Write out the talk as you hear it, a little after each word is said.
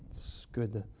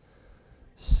good to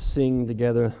sing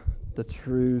together the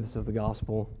truths of the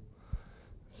gospel.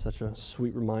 Such a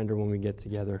sweet reminder when we get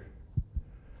together.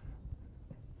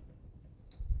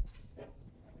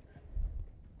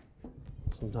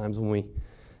 Sometimes when we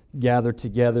gather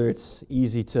together, it's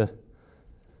easy to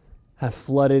have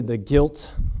flooded the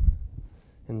guilt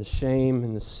and the shame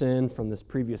and the sin from this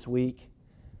previous week.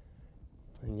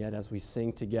 And yet as we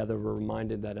sing together, we're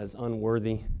reminded that as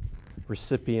unworthy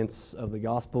recipients of the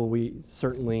gospel, we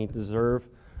certainly deserve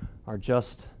our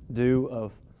just due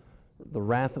of the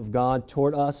wrath of God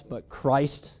toward us, but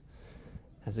Christ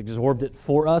has absorbed it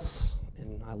for us,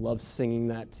 and I love singing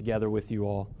that together with you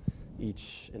all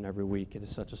each and every week. It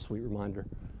is such a sweet reminder.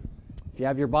 If you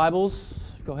have your Bibles,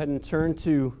 go ahead and turn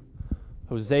to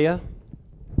Hosea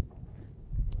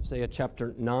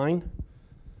chapter 9.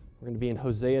 We're going to be in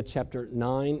Hosea chapter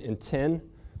 9 and 10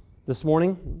 this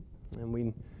morning, and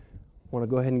we want to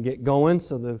go ahead and get going.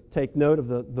 So take note of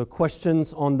the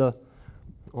questions on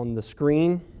the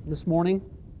screen this morning,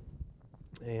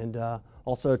 and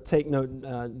also take note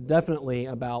definitely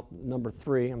about number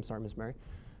 3. I'm sorry, Miss Mary.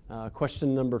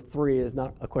 Question number 3 is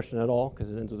not a question at all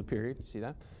because it ends with a period. You see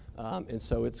that? And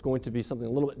so it's going to be something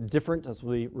a little bit different as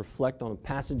we reflect on a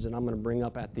passage that I'm going to bring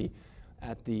up at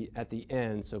the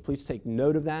end. So please take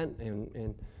note of that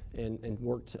and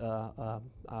work.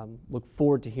 Look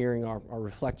forward to hearing our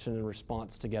reflection and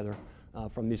response together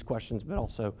from these questions, but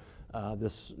also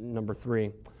this number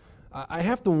 3. I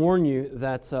have to warn you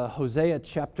that Hosea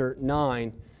chapter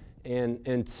 9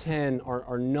 and 10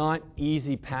 are not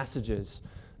easy passages.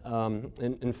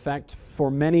 In fact, for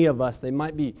many of us, they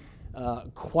might be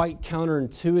quite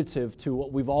counterintuitive to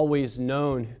what we've always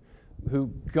known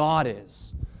who God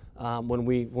is when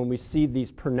we see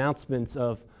these pronouncements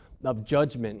of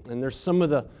judgment. And there's some of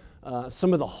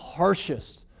the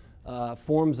harshest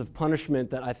forms of punishment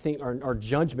that I think are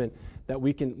judgment that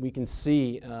we can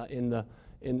see in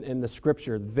the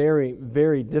Scripture. Very,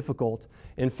 very difficult.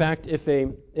 In fact,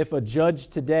 if a judge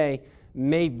today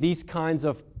made these kinds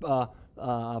of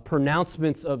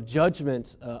pronouncements of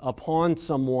judgment upon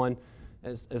someone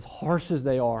as harsh as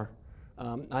they are,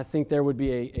 I think there would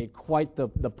be a quite the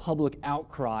public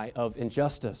outcry of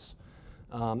injustice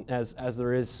as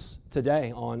there is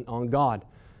today on God.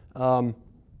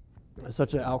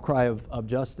 Such an outcry of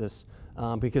justice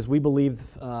because we believe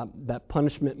that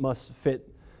punishment must fit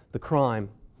the crime.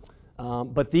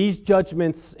 But these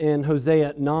judgments in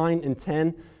Hosea 9 and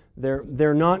 10,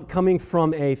 they're not coming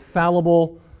from a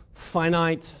fallible,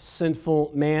 finite,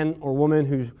 sinful man or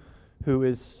woman who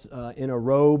is in a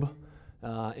robe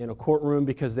in a courtroom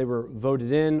because they were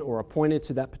voted in or appointed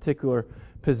to that particular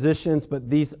positions. But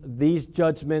these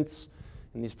judgments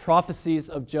and these prophecies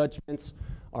of judgments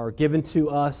are given to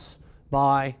us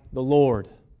by the Lord,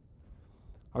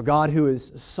 our God who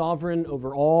is sovereign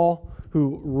over all,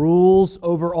 who rules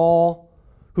over all,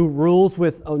 who rules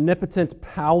with omnipotent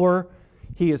power.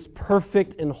 He is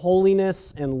perfect in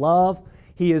holiness and love.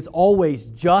 He is always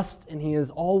just, and He is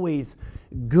always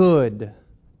good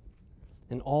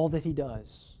in all that He does.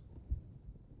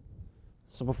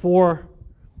 So before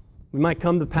we might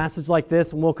come to a passage like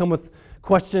this, and we'll come with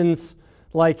questions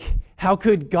like, how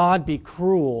could God be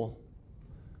cruel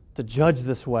to judge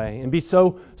this way and be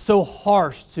so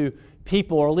harsh to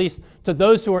people, or at least to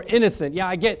those who are innocent? Yeah,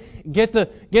 I get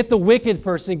the wicked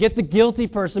person, get the guilty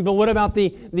person, but what about the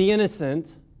innocent?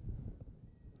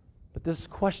 But this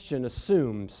question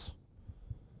assumes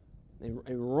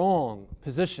a wrong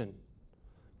position.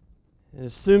 It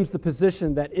assumes the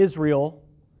position that Israel,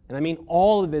 and I mean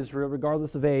all of Israel,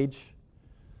 regardless of age,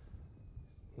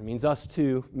 it means us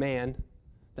too, man,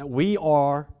 that we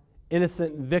are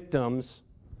innocent victims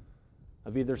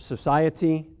of either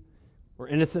society or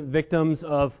innocent victims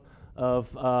of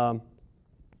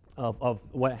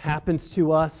what happens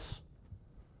to us,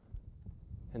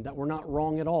 and that we're not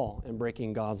wrong at all in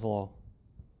breaking God's law.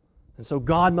 And so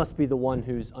God must be the one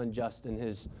who's unjust in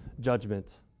His judgment.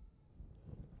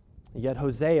 And yet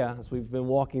Hosea, as we've been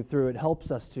walking through, it helps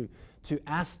us to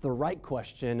ask the right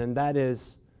question, and that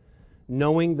is,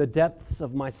 knowing the depths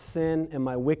of my sin and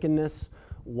my wickedness,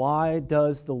 why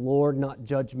does the Lord not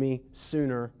judge me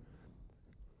sooner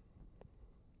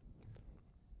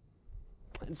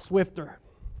and swifter?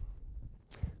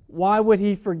 Why would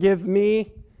He forgive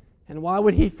me, and why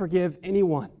would He forgive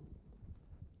anyone?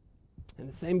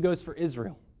 And the same goes for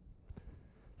Israel.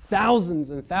 Thousands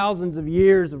and thousands of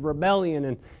years of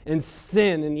rebellion and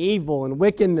sin and evil and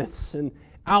wickedness and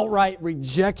outright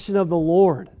rejection of the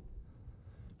Lord.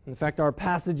 In fact, our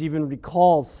passage even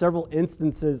recalls several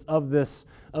instances of this,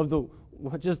 of the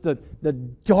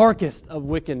darkest of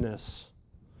wickedness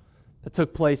that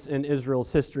took place in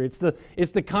Israel's history.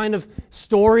 It's the kind of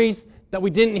stories that we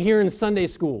didn't hear in Sunday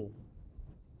school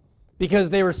because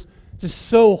they were just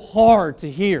so hard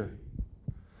to hear.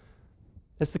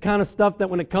 It's the kind of stuff that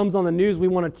when it comes on the news, we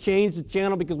want to change the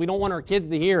channel because we don't want our kids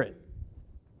to hear it.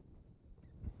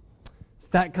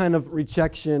 It's that kind of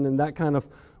rejection and that kind of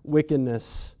wickedness.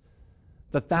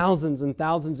 The thousands and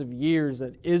thousands of years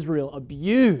that Israel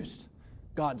abused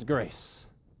God's grace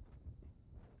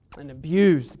and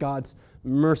abused God's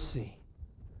mercy.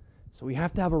 So we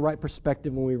have to have a right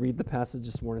perspective when we read the passage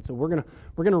this morning. So we're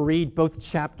gonna read both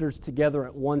chapters together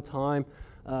at one time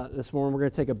this morning. We're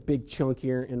going to take a big chunk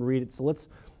here and read it. So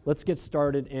let's get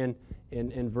started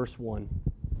in verse 1.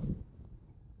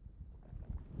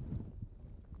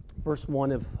 Verse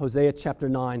 1 of Hosea chapter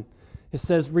 9. It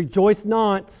says, "Rejoice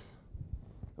not,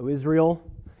 O Israel,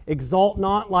 exalt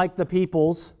not like the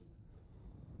peoples,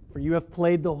 for you have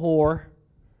played the whore,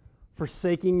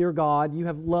 forsaking your God. You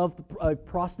have loved a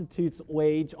prostitute's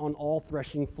wage on all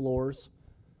threshing floors.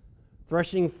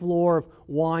 Threshing floor of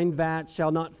wine vat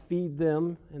shall not feed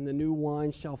them, and the new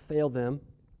wine shall fail them.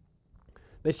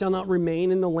 They shall not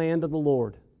remain in the land of the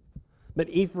Lord. But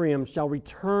Ephraim shall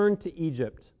return to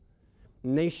Egypt,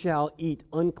 and they shall eat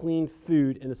unclean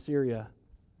food in Assyria.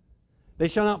 They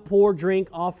shall not pour drink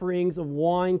offerings of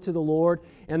wine to the Lord,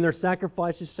 and their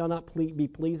sacrifices shall not be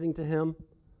pleasing to him.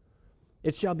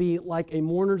 It shall be like a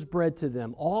mourner's bread to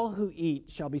them. All who eat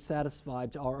shall be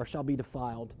satisfied or shall be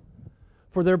defiled.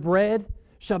 For their bread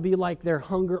shall be like their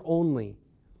hunger only.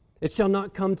 It shall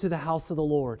not come to the house of the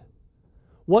Lord.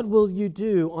 What will you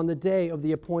do on the day of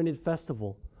the appointed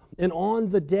festival, and on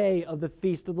the day of the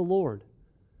feast of the Lord?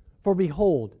 For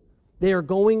behold, they are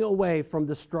going away from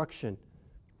destruction,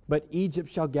 but Egypt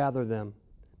shall gather them.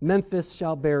 Memphis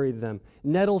shall bury them.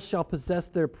 Nettles shall possess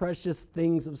their precious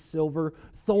things of silver.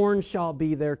 Thorns shall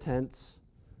be their tents.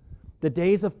 The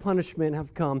days of punishment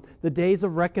have come. The days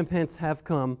of recompense have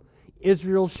come.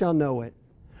 Israel shall know it.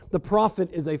 The prophet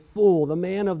is a fool. The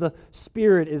man of the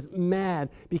Spirit is mad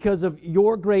because of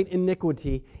your great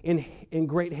iniquity and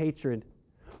great hatred.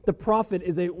 The prophet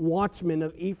is a watchman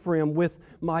of Ephraim with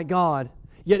my God.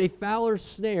 Yet a fowler's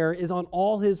snare is on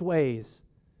all his ways,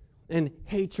 and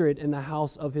hatred in the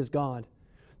house of his God.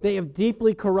 They have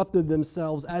deeply corrupted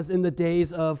themselves as in the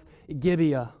days of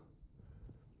Gibeah.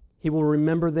 He will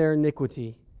remember their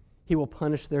iniquity. He will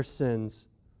punish their sins.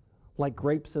 Like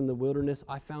grapes in the wilderness,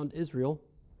 I found Israel.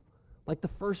 Like the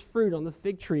first fruit on the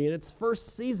fig tree in its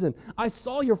first season, I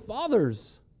saw your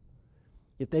fathers.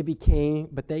 Yet they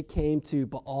came to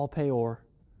Baal Peor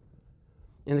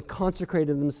and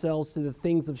consecrated themselves to the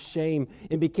things of shame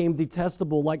and became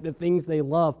detestable like the things they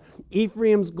love.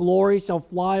 Ephraim's glory shall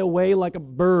fly away like a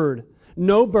bird.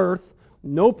 No birth,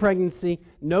 no pregnancy,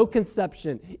 no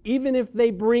conception. Even if they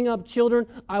bring up children,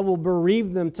 I will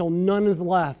bereave them till none is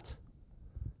left.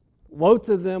 Woe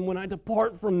to them when I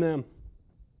depart from them.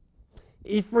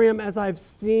 Ephraim, as I've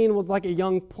seen, was like a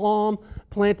young palm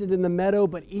planted in the meadow,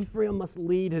 but Ephraim must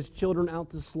lead his children out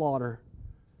to slaughter.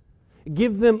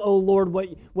 Give them, O Lord,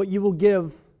 what you will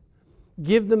give.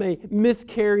 Give them a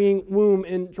miscarrying womb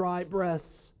and dry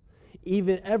breasts.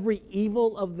 Even every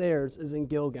evil of theirs is in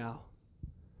Gilgal.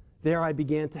 There I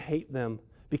began to hate them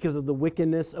because of the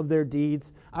wickedness of their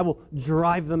deeds. I will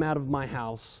drive them out of my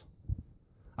house.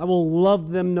 I will love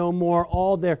them no more.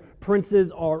 All their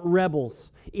princes are rebels.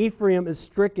 Ephraim is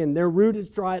stricken. Their root is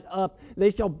dried up.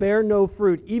 They shall bear no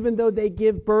fruit. Even though they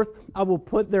give birth, I will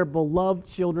put their beloved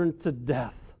children to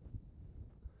death.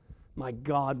 My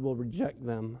God will reject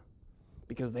them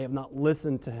because they have not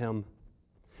listened to him.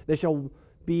 They shall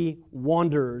be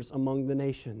wanderers among the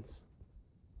nations.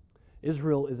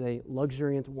 Israel is a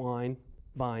luxuriant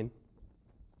vine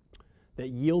that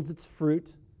yields its fruit.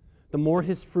 The more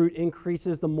his fruit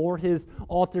increases, the more his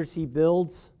altars he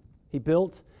built.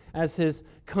 As his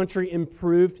country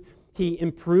improved, he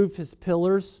improved his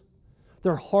pillars.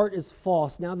 Their heart is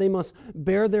false. Now they must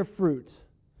bear their fruit.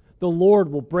 The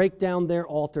Lord will break down their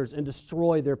altars and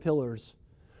destroy their pillars.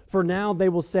 For now they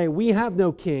will say, we have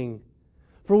no king,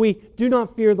 for we do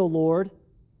not fear the Lord.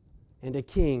 And a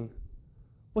king,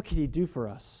 what can he do for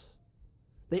us?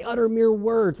 They utter mere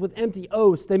words with empty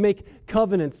oaths. They make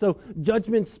covenants. So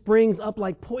judgment springs up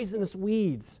like poisonous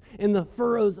weeds. In the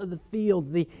furrows of the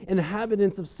fields, the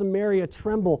inhabitants of Samaria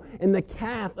tremble. In the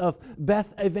calf of Beth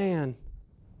Aven,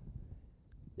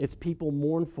 its people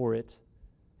mourn for it.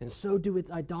 And so do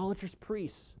its idolatrous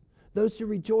priests, those who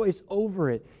rejoice over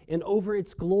it and over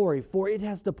its glory, for it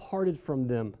has departed from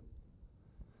them.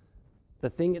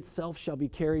 The thing itself shall be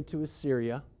carried to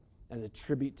Assyria as a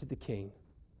tribute to the king.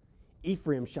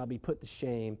 Ephraim shall be put to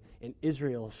shame, and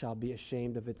Israel shall be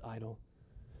ashamed of its idol.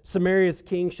 Samaria's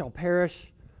king shall perish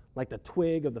like the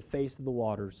twig of the face of the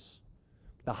waters.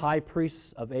 The high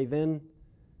priests of Aven,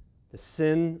 the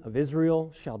sin of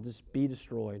Israel, shall be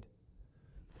destroyed.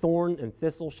 Thorn and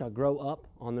thistle shall grow up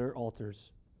on their altars.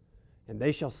 And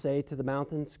they shall say to the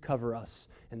mountains, cover us,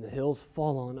 and the hills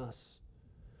fall on us.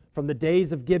 From the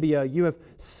days of Gibeah you have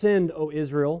sinned, O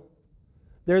Israel.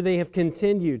 There they have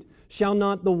continued. Shall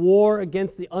not the war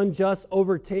against the unjust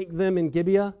overtake them in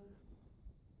Gibeah?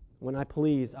 When I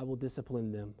please, I will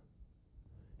discipline them.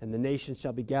 And the nations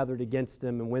shall be gathered against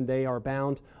them, and when they are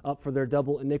bound up for their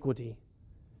double iniquity.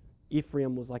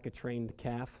 Ephraim was like a trained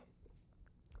calf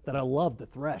that I loved to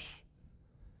thresh,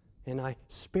 and I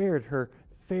spared her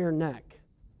fair neck.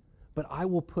 But I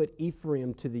will put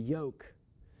Ephraim to the yoke.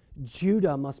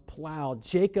 Judah must plow,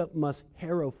 Jacob must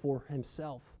harrow for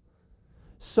himself.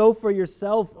 Sow for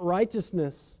yourself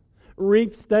righteousness,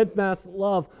 reap steadfast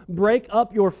love, break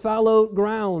up your fallow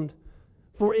ground.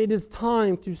 For it is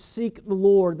time to seek the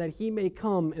Lord, that He may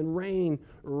come and rain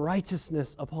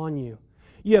righteousness upon you.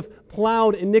 You have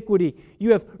plowed iniquity.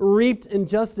 You have reaped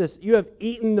injustice. You have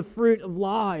eaten the fruit of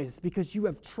lies, because you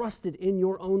have trusted in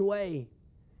your own way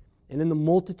and in the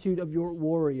multitude of your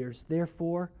warriors.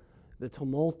 Therefore, the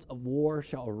tumult of war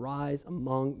shall arise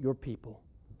among your people,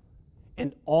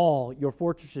 and all your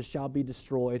fortresses shall be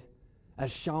destroyed, as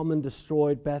Shalman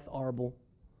destroyed Beth Arbel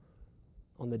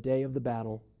on the day of the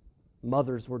battle.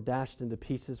 Mothers were dashed into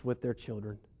pieces with their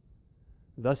children.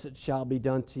 Thus it shall be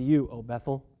done to you, O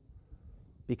Bethel,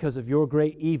 because of your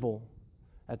great evil.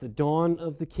 At the dawn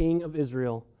of the king of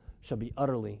Israel shall be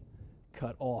utterly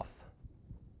cut off.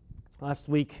 Last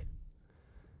week,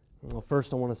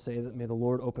 first I want to say that may the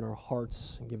Lord open our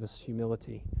hearts and give us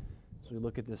humility as we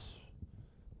look at this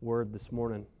word this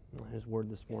morning, His word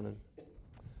this morning.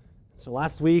 So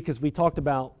last week, as we talked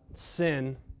about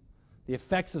sin, the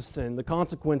effects of sin, the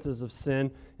consequences of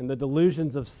sin, and the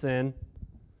delusions of sin,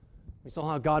 we saw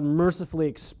how God mercifully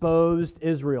exposed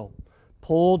Israel,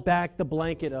 pulled back the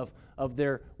blanket of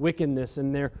their wickedness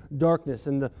and their darkness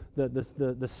and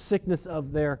the sickness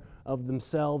of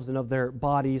themselves and of their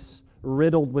bodies,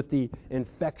 riddled with the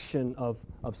infection of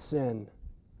sin.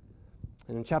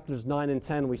 And in chapters 9 and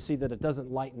 10, we see that it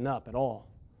doesn't lighten up at all.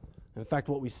 In fact,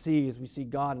 what we see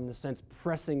God, in a sense,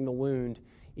 pressing the wound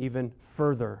even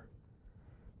further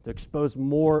to expose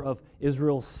more of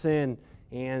Israel's sin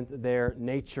and their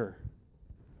nature.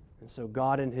 And so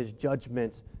God in His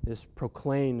judgment is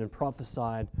proclaimed and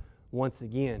prophesied once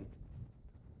again.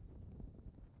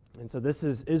 And so this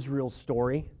is Israel's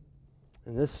story.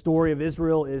 And this story of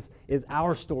Israel is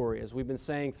our story, as we've been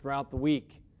saying throughout the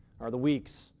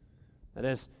weeks. That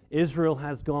as Israel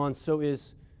has gone, so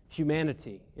is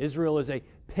humanity. Israel is a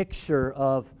picture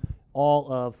of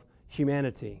all of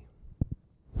humanity.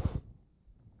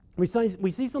 We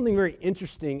see something very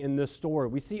interesting in this story.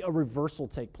 We see a reversal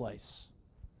take place.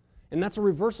 And that's a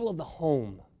reversal of the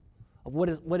home, of what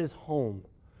is home.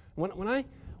 When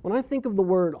I think of the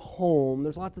word home,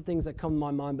 there's lots of things that come to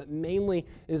my mind, but mainly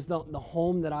is the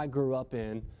home that I grew up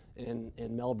in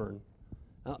Melbourne.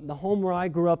 The home where I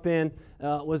grew up in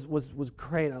was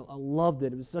great. I loved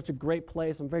it. It was such a great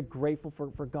place. I'm very grateful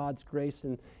for God's grace,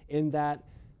 and in that,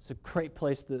 it's a great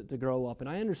place to grow up. And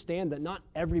I understand that not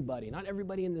everybody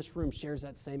in this room shares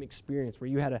that same experience where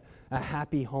you had a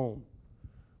happy home.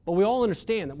 But we all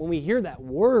understand that when we hear that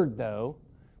word, though,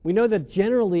 we know that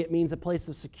generally it means a place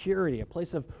of security, a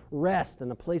place of rest,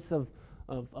 and a place of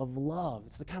love.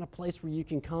 It's the kind of place where you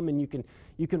can come and you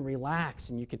can relax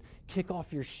and you can kick off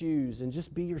your shoes and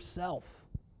just be yourself.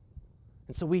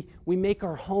 And so we make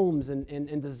our homes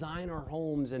and design our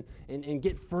homes and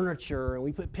get furniture, and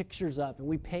we put pictures up and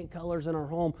we paint colors in our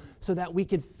home so that we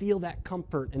can feel that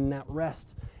comfort and that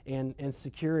rest and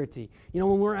security. You know,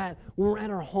 when we're at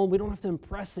our home, we don't have to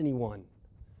impress anyone.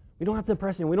 We don't have to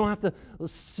impress anyone. We don't have to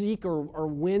seek or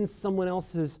win someone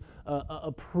else's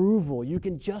approval. You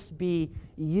can just be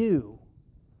you.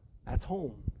 That's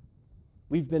home.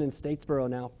 We've been in Statesboro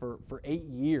now for 8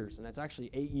 years, and that's actually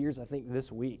 8 years, I think, this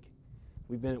week.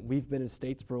 We've been in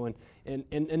Statesboro,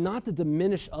 and not to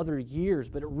diminish other years,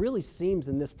 but it really seems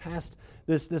in this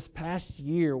past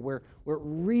year where it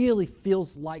really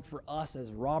feels like for us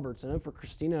as Roberts, I know for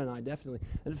Christina and I definitely,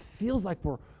 that it feels like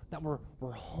we're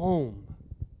home.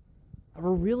 That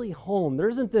we're really home. There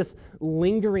isn't this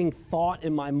lingering thought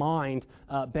in my mind,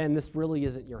 Ben, this really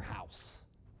isn't your house.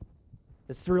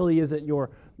 This really isn't your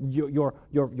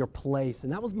place.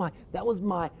 And that was my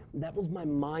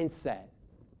mindset.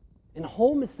 And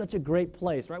home is such a great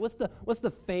place, right? What's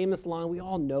the famous line? We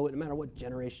all know it, no matter what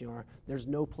generation you are. There's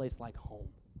no place like home.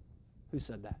 Who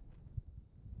said that?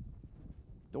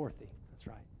 Dorothy. That's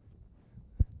right.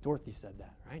 Dorothy said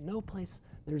that, right?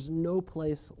 There's no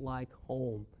place like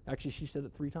home. Actually, she said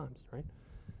it 3 times, right?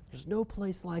 There's no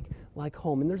place like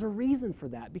home. And there's a reason for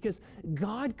that, because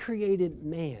God created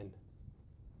man.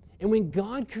 And when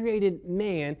God created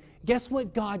man, guess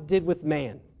what God did with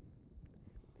man?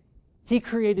 He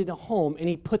created a home and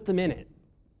He put them in it.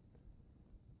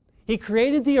 He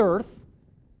created the earth,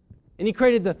 and He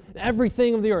created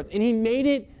everything of the earth, and He made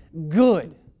it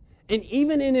good. And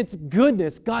even in its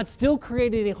goodness, God still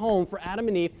created a home for Adam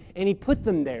and Eve, and He put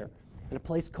them there in a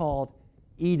place called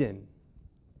Eden.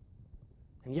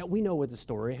 And yet we know what the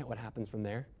story, what happens from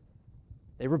there.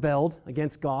 They rebelled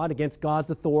against God, against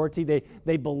God's authority.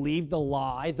 They believed the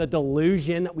lie, the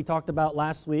delusion that we talked about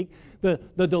last week, the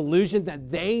delusion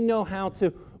that they know how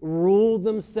to rule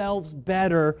themselves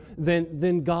better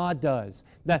than God does.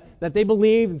 That they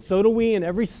believe, and so do we, and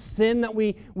every sin that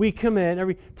we commit,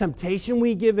 every temptation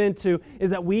we give into, is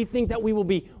that we think that we will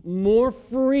be more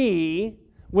free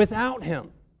without Him.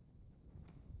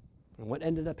 And what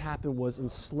ended up happening was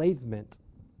enslavement.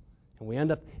 And we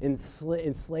end up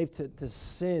enslaved to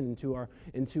sin,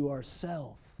 into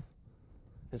ourself.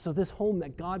 And so this home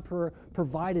that God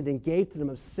provided and gave to them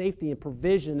of safety and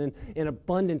provision and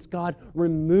abundance, God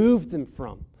removed them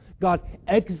from. God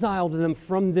exiled them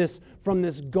from this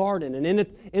garden. And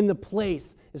in the place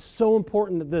is so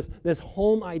important that this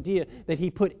home idea that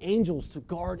He put angels to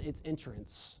guard its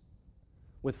entrance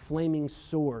with flaming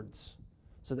swords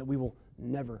so that we will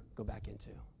never go back into.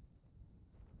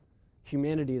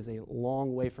 Humanity is a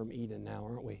long way from Eden now,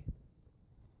 aren't we?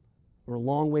 We're a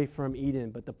long way from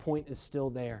Eden, but the point is still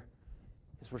there,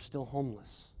 is we're still homeless.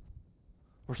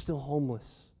 We're still homeless.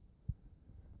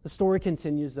 The story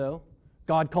continues, though.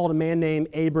 God called a man named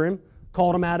Abram,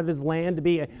 called him out of his land to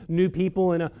be a new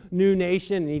people and a new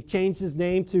nation, and He changed his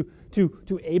name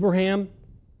to Abraham,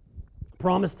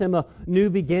 promised him a new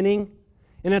beginning.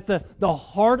 And at the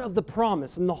heart of the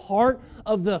promise, and the heart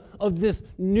of this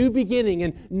new beginning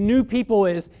and new people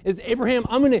is Abraham,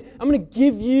 I'm gonna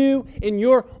give you in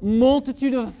your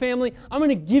multitude of a family, I'm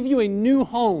gonna give you a new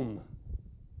home.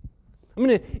 I'm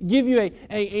gonna give you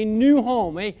a new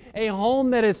home, a home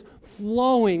that is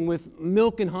flowing with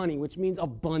milk and honey, which means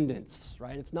abundance,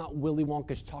 right? It's not Willy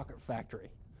Wonka's chocolate factory,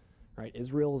 right?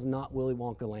 Israel is not Willy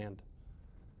Wonka land,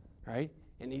 right?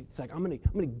 And He's like, I'm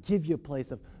gonna give you a place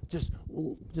of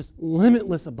just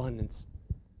limitless abundance.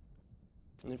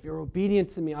 And if you're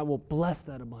obedient to Me, I will bless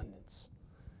that abundance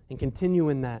and continue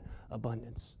in that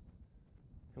abundance.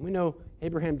 And we know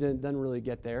Abraham doesn't really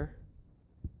get there.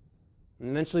 And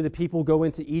eventually the people go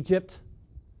into Egypt.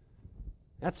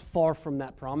 That's far from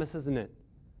that promise, isn't it?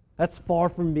 That's far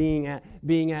from being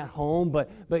at home.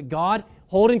 But God,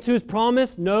 holding to His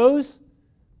promise,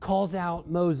 calls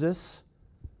out Moses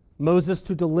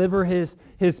to deliver his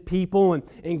people,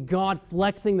 and God,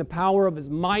 flexing the power of His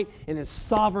might and His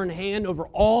sovereign hand over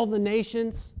all the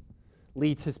nations,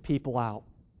 leads His people out.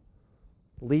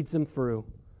 Leads them through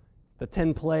the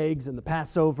 10 plagues and the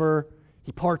Passover.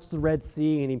 He parts the Red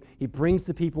Sea, and he brings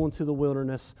the people into the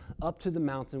wilderness up to the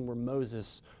mountain where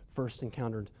Moses first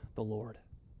encountered the Lord.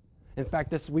 In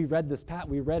fact, we read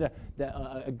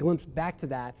a glimpse back to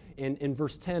that in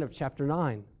verse 10 of chapter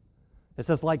 9. It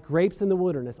says, like grapes in the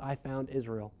wilderness, I found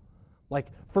Israel. Like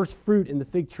first fruit in the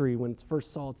fig tree when it's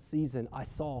first saw its season, I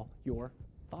saw your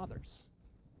fathers.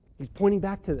 He's pointing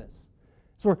back to this.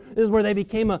 So this is where they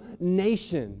became a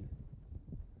nation.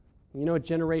 You know, a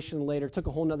generation later, it took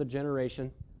a whole other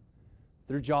generation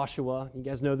through Joshua. You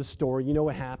guys know the story. You know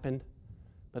what happened.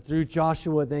 But through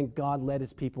Joshua, then God led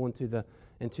His people into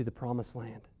the promised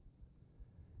land.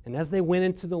 And as they went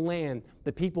into the land,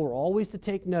 the people were always to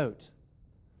take note.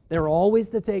 They were always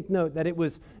to take note that it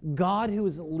was God who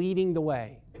was leading the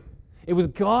way. It was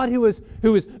God who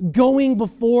was going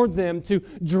before them to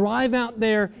drive out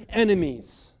their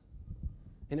enemies.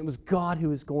 And it was God who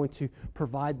was going to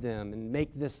provide them and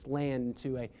make this land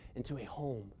into a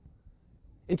home.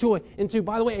 Into,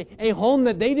 by the way, a home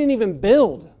that they didn't even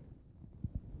build.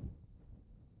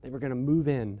 They were going to move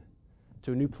in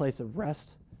to a new place of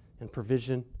rest and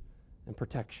provision and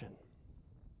protection.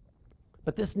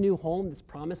 But this new home, this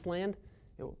promised land,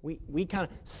 we kind of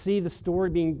see the story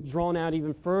being drawn out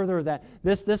even further, that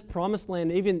this promised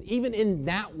land, even in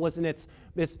that wasn't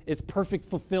its perfect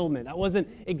fulfillment. That wasn't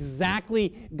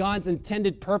exactly God's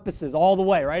intended purposes all the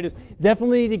way, right? It's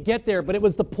definitely to get there, but it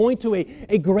was to point to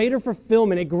a greater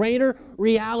fulfillment, a greater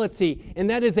reality, and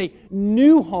that is a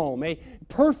new home, a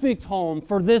perfect home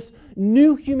for this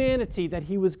new humanity that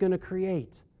He was going to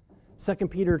create. 2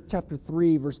 Peter chapter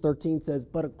 3, verse 13 says,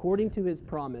 but according to His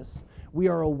promise, we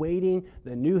are awaiting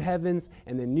the new heavens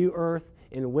and the new earth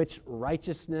in which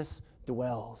righteousness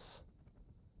dwells.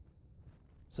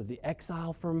 of the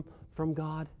exile from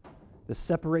God, the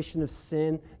separation of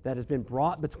sin that has been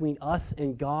brought between us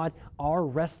and God, our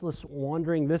restless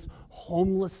wandering, this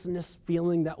homelessness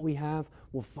feeling that we have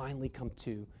will finally come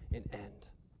to an end.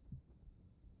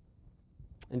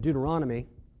 In Deuteronomy,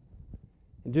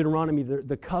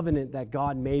 the covenant that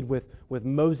God made with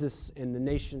Moses and the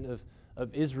nation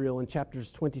of Israel in chapters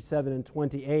 27 and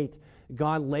 28,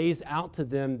 God lays out to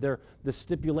them the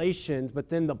stipulations, but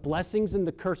then the blessings and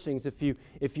the cursings if you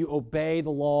obey the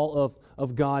law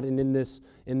of God and in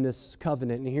this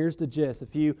covenant. And here's the gist: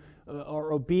 if you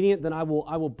are obedient, then I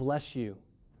will bless you.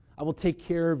 I will take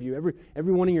care of you.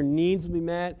 Every one of your needs will be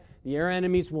met. Your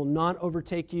enemies will not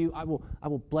overtake you. I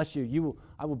will bless you.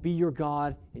 I will be your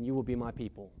God, and you will be my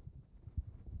people.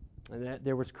 And that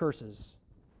there was curses.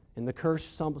 And the curse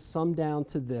summed down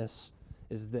to this: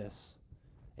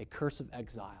 a curse of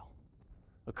exile.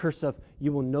 A curse of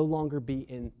you will no longer be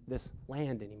in this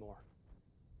land anymore.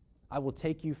 I will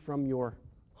take you from your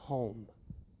home,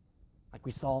 like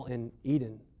we saw in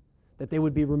Eden, that they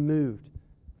would be removed.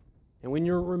 And when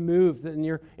you're removed and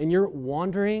you're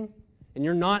wandering and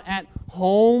you're not at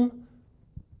home,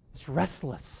 it's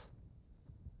restless.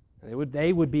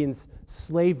 They would be in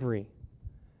slavery.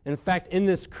 In fact, in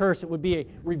this curse, it would be a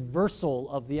reversal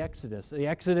of the Exodus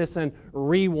and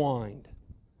rewind.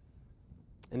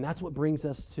 And that's what brings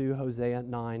us to Hosea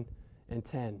 9 and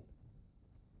 10.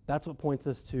 That's what points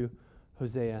us to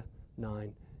Hosea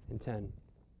 9 and 10.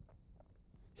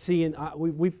 See, and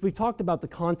we've talked about the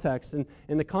context, and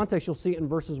in the context you'll see it in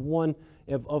verses 1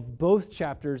 of both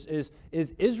chapters is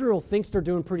Israel thinks they're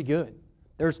doing pretty good.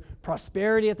 There's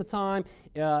prosperity at the time.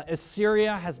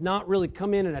 Assyria has not really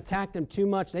come in and attacked them too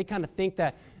much. They kind of think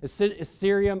that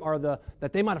Assyria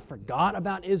that they might have forgot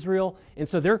about Israel, and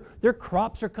so their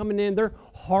crops are coming in, their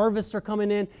harvests are coming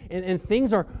in, and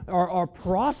things are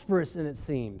prosperous. And it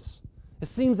seems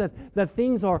that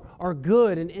things are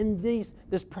good, and in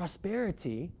this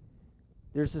prosperity,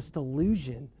 there's this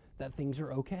delusion that things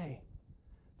are okay,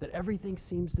 that everything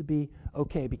seems to be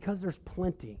okay because there's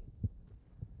plenty.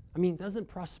 I mean, doesn't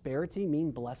prosperity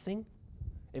mean blessing?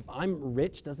 If I'm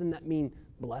rich, doesn't that mean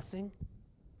blessing?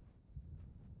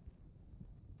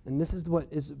 And this is what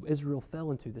Israel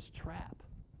fell into, this trap.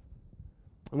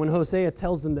 And when Hosea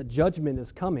tells them that judgment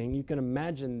is coming, you can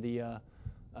imagine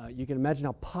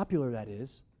how popular that is.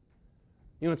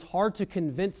 You know, it's hard to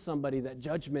convince somebody that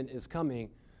judgment is coming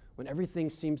when everything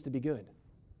seems to be good.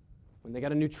 When they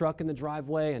got a new truck in the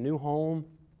driveway, a new home,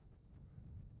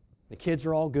 the kids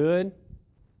are all good.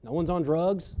 No one's on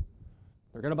drugs.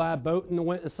 They're going to buy a boat in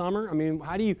the summer. I mean,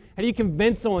 how do you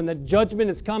convince someone that judgment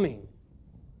is coming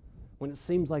when it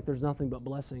seems like there's nothing but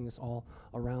blessings all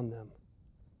around them?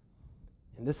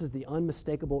 And this is the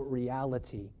unmistakable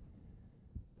reality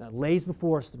that lays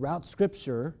before us throughout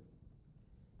Scripture,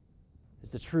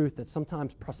 is the truth that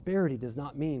sometimes prosperity does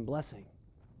not mean blessing.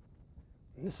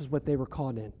 And this is what they were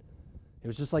caught in. It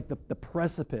was just like the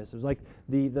precipice. It was like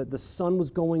the sun was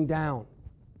going down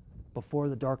before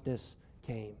the darkness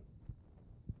came.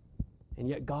 And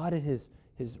yet God in His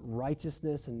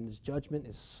righteousness and His judgment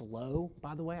is slow,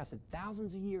 by the way. I said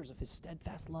thousands of years of His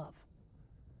steadfast love.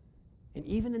 And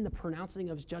even in the pronouncing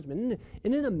of His judgment,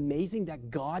 isn't it amazing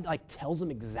that God tells him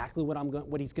exactly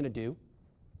what He's going to do?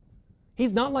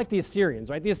 He's not like the Assyrians,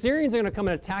 right? The Assyrians are going to come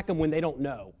and attack him when they don't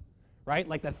know, right?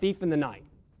 Like the thief in the night.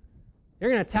 They're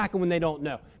going to attack him when they don't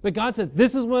know. But God says,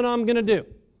 this is what I'm going to do.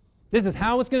 This is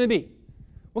how it's going to be.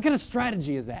 What kind of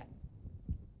strategy is that?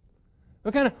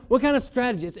 What kind of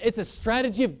strategy? It's a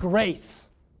strategy of grace.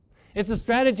 It's a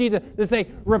strategy to say,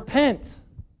 repent,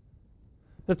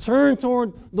 to turn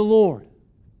toward the Lord.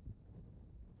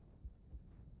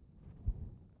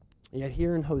 And yet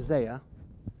here in Hosea,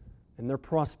 in their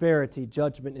prosperity,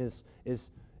 judgment is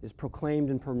proclaimed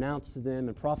and pronounced to them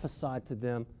and prophesied to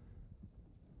them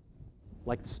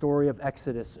like the story of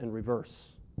Exodus in reverse.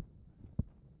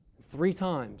 3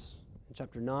 times in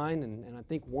chapter 9, and I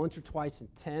think once or twice in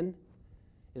 10,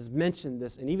 is mentioned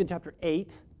this, and even chapter 8,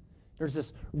 there's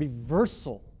this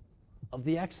reversal of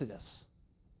the Exodus.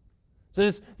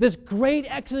 So this great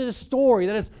Exodus story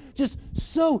that is just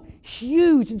so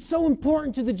huge and so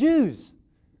important to the Jews.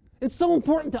 It's so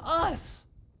important to us.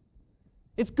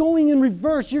 It's going in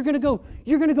reverse. You're going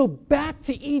to go back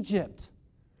to Egypt.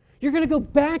 You're going to go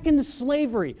back into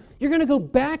slavery. You're going to go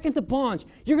back into bondage.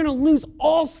 You're going to lose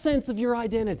all sense of your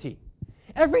identity.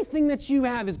 Everything that you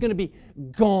have is going to be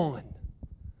gone.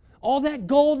 All that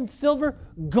gold and silver,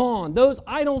 gone. Those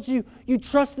idols you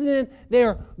trusted in, they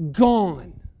are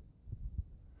gone.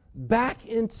 Back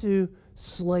into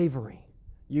slavery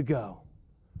you go.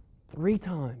 3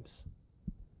 times.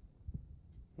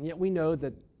 And yet we know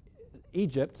that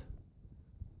Egypt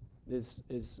is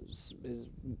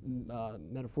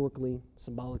metaphorically,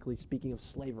 symbolically speaking of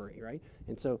slavery, right?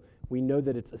 And so we know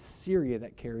that it's Assyria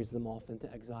that carries them off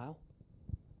into exile.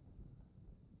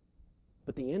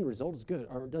 But the end result is good,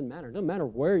 or it doesn't matter. It doesn't matter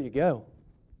where you go.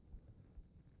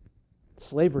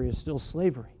 Slavery is still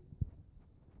slavery.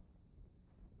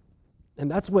 And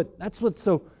that's what's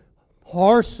so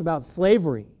harsh about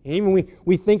slavery. And even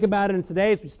we think about it in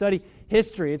today as we study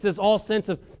history. It's this all sense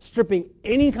of stripping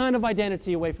any kind of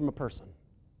identity away from a person.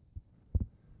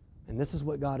 And this is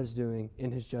what God is doing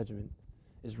in His judgment,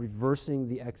 is reversing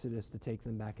the Exodus to take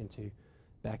them back into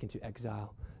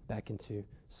exile, back into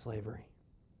slavery.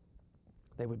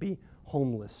 They would be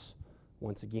homeless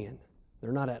once again.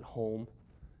 They're not at home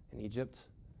in Egypt.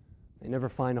 They never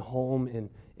find a home in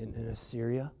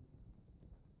Assyria.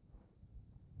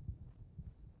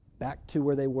 Back to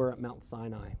where they were at Mount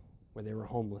Sinai, where they were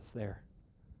homeless there,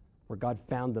 where God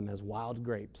found them as wild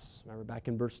grapes. Remember back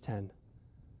in verse 10.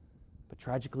 But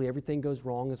tragically, everything goes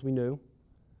wrong, as we knew.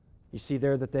 You see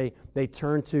there that they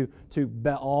turn to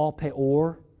Baal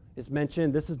Peor is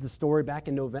mentioned. This is the story back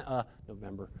in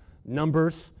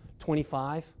Numbers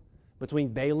 25,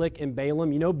 between Balak and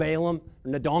Balaam. You know Balaam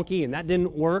and the donkey, and that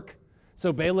didn't work.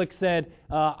 So Balak said,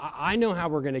 I know how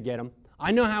we're going to get them. I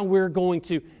know how we're going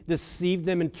to deceive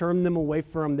them and turn them away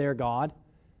from their God.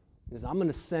 Is I'm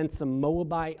going to send some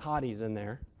Moabite hotties in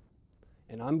there,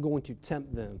 and I'm going to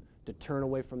tempt them to turn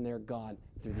away from their God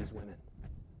through these women.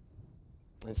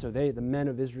 And so the men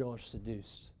of Israel are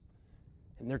seduced,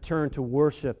 and they're turned to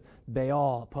worship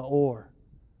Baal Peor.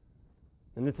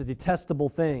 And it's a detestable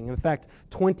thing. In fact,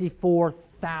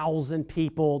 24,000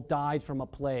 people died from a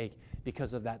plague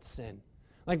because of that sin.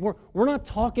 Like we're not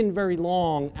talking very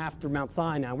long after Mount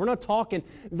Sinai. We're not talking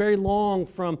very long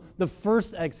from the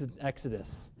first Exodus.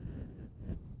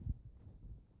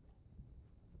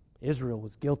 Israel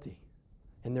was guilty.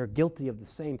 And they're guilty of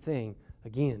the same thing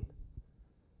again.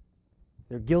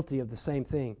 They're guilty of the same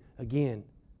thing again.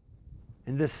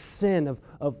 And this sin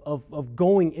of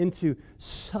going into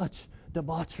such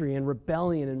debauchery and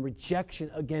rebellion and rejection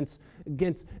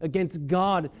against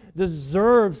God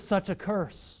deserves such a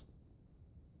curse.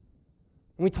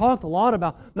 And we talked a lot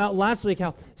about last week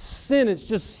how sin is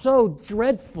just so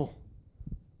dreadful.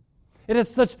 It has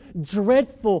such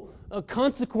dreadful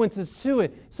consequences to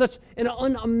it, such an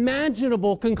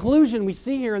unimaginable conclusion we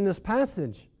see here in this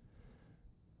passage.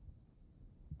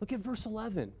 Look at verse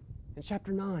 11 in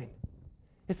chapter 9.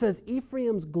 It says,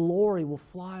 Ephraim's glory will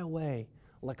fly away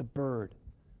like a bird.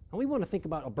 And we want to think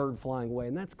about a bird flying away,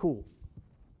 and that's cool.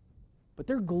 But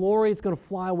their glory is going to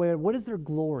fly away. What is their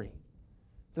glory?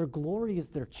 Their glory is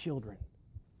their children.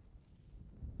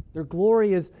 Their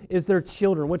glory is their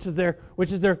children, which is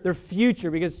their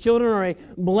future, because children are a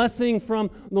blessing from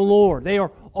the Lord. They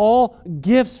are all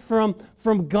gifts from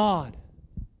God.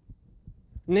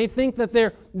 And they think that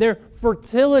their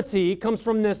fertility comes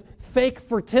from this fake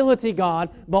fertility god,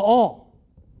 Baal.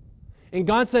 And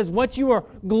God says, what you are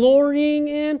glorying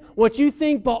in, what you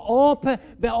think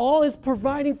Baal is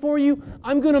providing for you,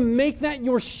 I'm going to make that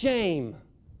your shame.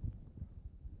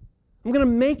 I'm going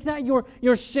to make that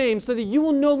your shame so that you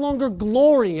will no longer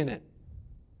glory in it,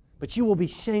 but you will be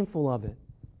shameful of it.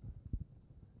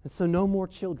 And so no more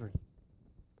children.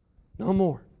 No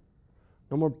more.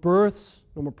 No more births,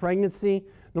 no more pregnancy,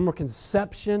 no more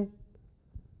conception.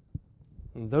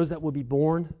 And those that will be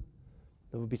born,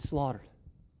 they will be slaughtered.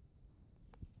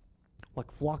 Like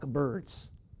a flock of birds.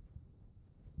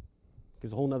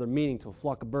 Gives a whole other meaning to a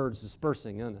flock of birds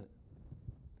dispersing, doesn't it?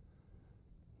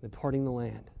 Departing the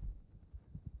land.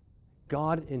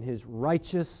 God, in His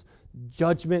righteous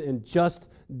judgment and just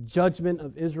judgment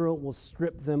of Israel, will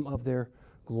strip them of their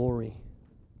glory.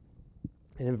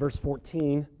 And in verse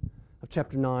 14 of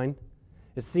chapter 9,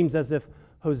 it seems as if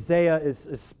Hosea is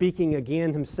speaking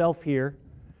again himself here.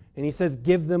 And he says,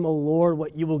 give them, O Lord,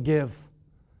 what you will give.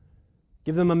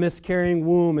 Give them a miscarrying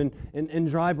womb and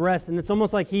dry breasts. And it's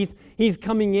almost like he's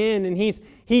coming in and he's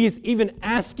even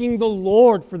asking the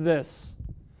Lord for this.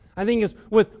 I think it's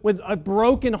with a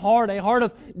broken heart, a heart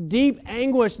of deep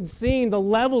anguish, and seeing the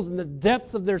levels and the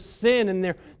depths of their sin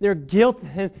and their guilt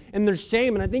and their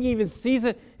shame. And I think he even sees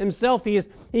it himself.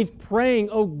 He's praying,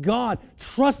 oh God,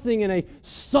 trusting in a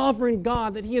sovereign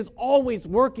God that He is always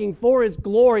working for His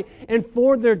glory and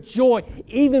for their joy,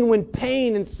 even when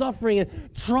pain and suffering and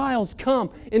trials come,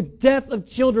 and death of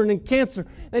children and cancer.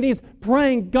 And he's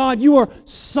praying, God, you are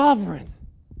sovereign.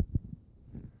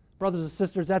 Brothers and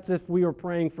sisters, that's if we were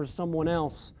praying for someone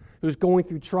else who's going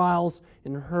through trials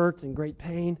and hurt and great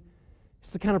pain.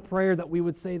 It's the kind of prayer that we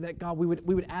would say that God, we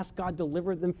would ask God to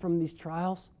deliver them from these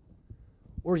trials,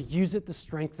 or use it to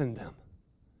strengthen them.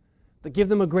 that give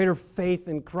them a greater faith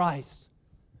in Christ.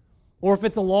 Or if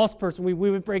it's a lost person, we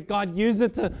would pray, God, use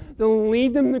it to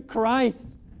lead them to Christ.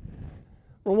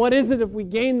 Or what is it if we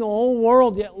gain the whole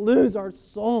world yet lose our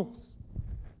souls?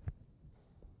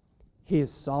 He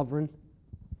is sovereign.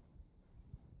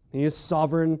 He is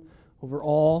sovereign over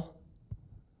all.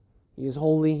 He is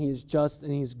holy, He is just,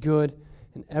 and He is good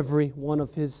in every one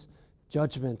of His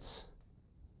judgments.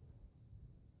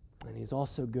 And He's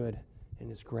also good in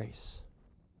His grace.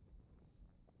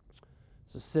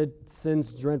 So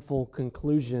sin's dreadful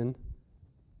conclusion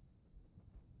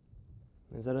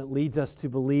is that it leads us to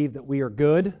believe that we are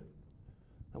good,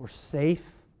 that we're safe,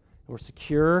 that we're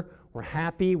secure, we're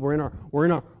happy, we're in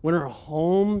our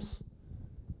homes.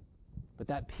 But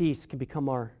that peace can become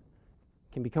our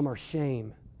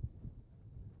shame.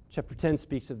 Chapter 10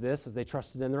 speaks of this as they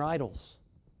trusted in their idols.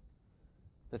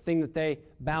 The thing that they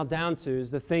bow down to is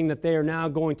the thing that they are now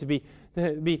going to be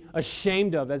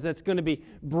ashamed of, as it's going to be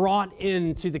brought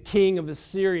into the king of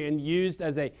Assyria and used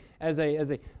as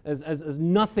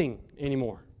nothing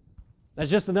anymore. As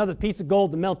just another piece of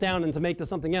gold to melt down and to make to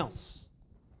something else.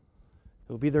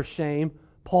 It will be their shame.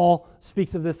 Paul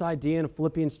speaks of this idea in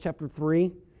Philippians chapter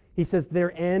 3. He says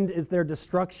their end is their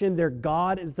destruction, their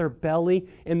God is their belly,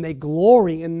 and they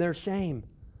glory in their shame.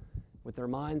 With their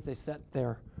minds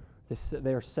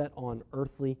they are set on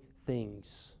earthly things.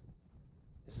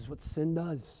 This is what sin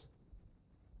does.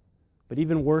 But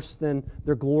even worse than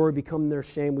their glory become their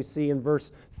shame, we see in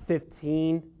verse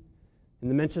 15, in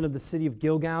the mention of the city of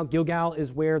Gilgal. Gilgal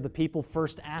is where the people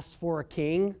first asked for a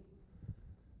king.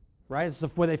 Right? It's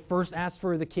where they first asked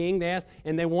for the king.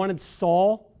 They wanted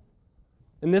Saul.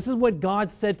 And this is what God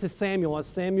said to Samuel as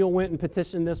Samuel went and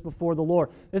petitioned this before the Lord.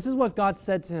 This is what God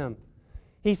said to him.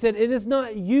 He said, it is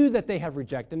not you that they have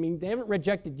rejected. I mean, they haven't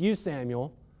rejected you,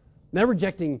 Samuel. They're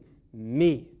rejecting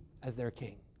me as their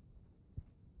king.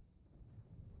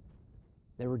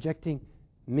 They're rejecting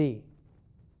me.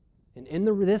 And in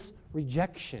this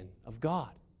rejection of God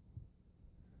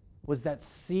was that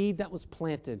seed that was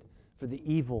planted for the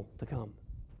evil to come.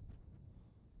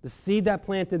 The seed that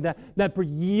planted that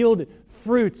yielded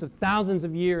fruits of thousands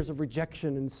of years of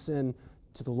rejection and sin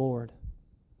to the Lord.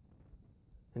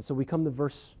 And so we come to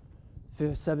verse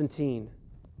 17.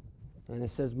 And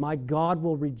it says, my God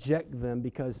will reject them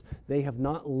because they have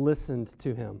not listened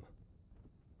to Him.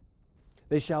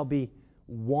 They shall be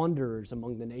wanderers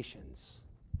among the nations.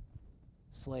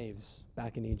 Slaves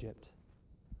back in Egypt.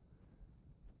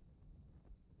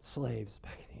 Slaves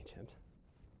back in Egypt.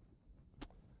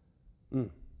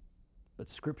 But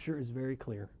Scripture is very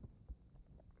clear.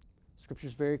 Scripture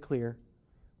is very clear.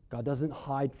 God doesn't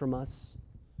hide from us.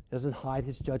 He doesn't hide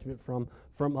His judgment from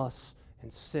us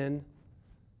and sin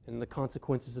and the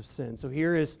consequences of sin. So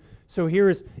here is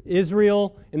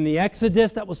Israel in the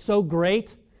Exodus that was so great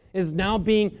is now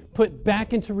being put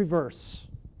back into reverse.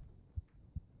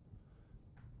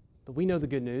 But we know the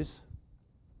good news.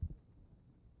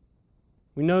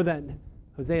 We know that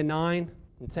Hosea 9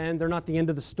 and 10, they're not the end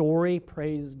of the story.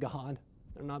 Praise God.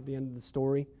 They're not the end of the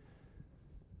story.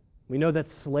 We know that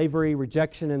slavery,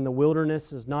 rejection in the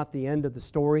wilderness is not the end of the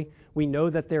story. We know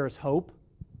that there is hope.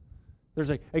 There's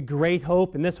a great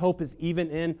hope, and this hope is even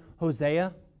in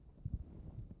Hosea.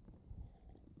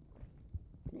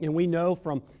 And we know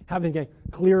from having a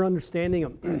clear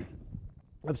understanding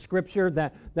of Scripture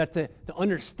that to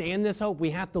understand this hope,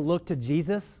 we have to look to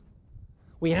Jesus.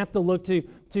 We have to look to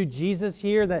Jesus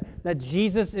here, that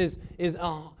Jesus is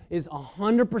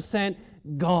 100%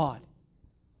 God.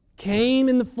 Came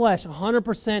in the flesh,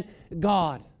 100%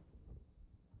 God.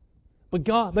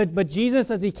 But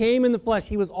Jesus, as He came in the flesh,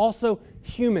 He was also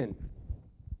human.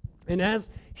 And as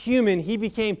human, He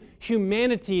became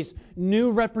humanity's new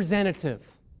representative.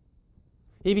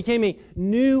 He became a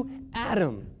new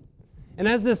Adam. And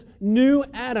as this new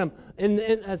Adam,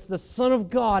 as the Son of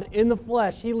God in the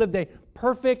flesh, He lived a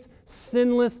perfect,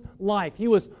 sinless life. He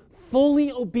was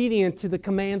fully obedient to the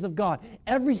commands of God.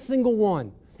 Every single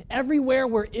one. Everywhere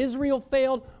where Israel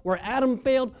failed, where Adam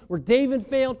failed, where David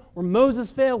failed, where Moses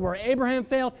failed, where Abraham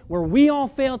failed, where we all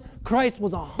failed, Christ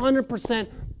was 100%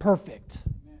 perfect.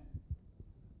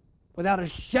 Without a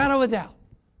shadow of doubt.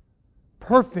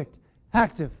 Perfect,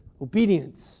 active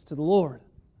obedience to the Lord.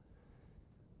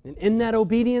 And in that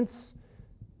obedience,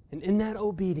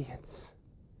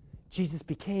 Jesus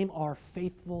became our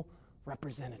faithful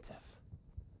representative.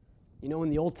 You know, in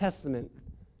the Old Testament,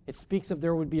 it speaks of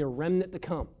there would be a remnant to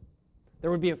come. There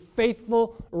would be a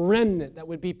faithful remnant that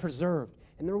would be preserved.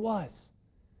 And there was.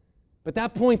 But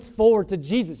that points forward to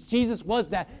Jesus. Jesus was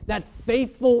that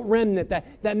faithful remnant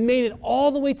that made it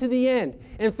all the way to the end.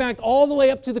 In fact, all the way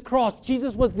up to the cross.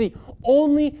 Jesus was the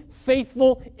only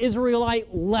faithful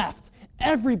Israelite left,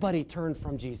 everybody turned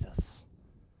from Jesus.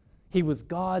 He was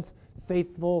God's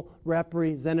faithful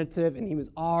representative, and He was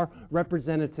our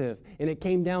representative. And it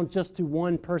came down just to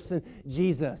one person,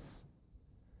 Jesus.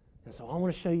 And so I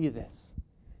want to show you this,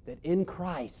 that in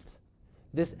Christ,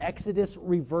 this Exodus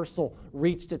reversal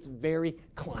reached its very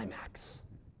climax.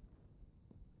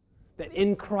 That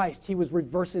in Christ, He was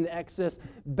reversing the Exodus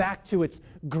back to its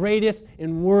greatest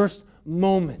and worst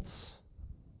moments.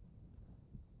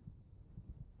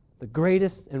 The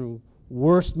greatest and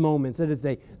worst moments. It is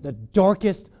the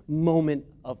darkest moment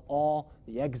of all,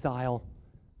 the exile.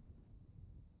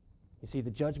 You see, the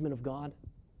judgment of God.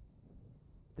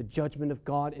 The judgment of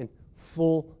God in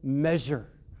full measure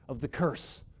of the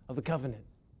curse of the covenant.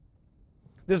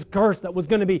 This curse that was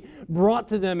going to be brought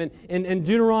to them in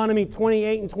Deuteronomy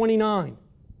 28 and 29.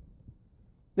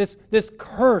 This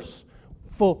curse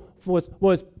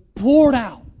was poured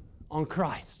out on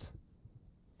Christ.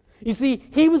 You see,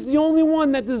 He was the only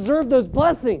one that deserved those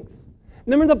blessings.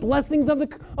 Remember the blessings of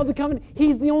the covenant?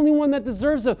 He's the only one that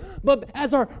deserves them. But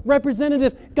as our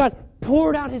representative, God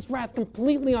poured out His wrath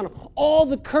completely on Him. All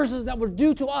the curses that were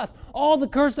due to us, all the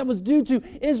curse that was due to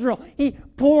Israel, He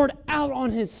poured out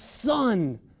on His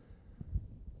Son.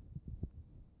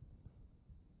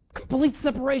 Complete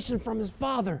separation from His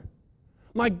Father.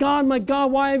 My God,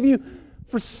 why have you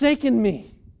forsaken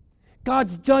me?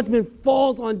 God's judgment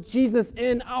falls on Jesus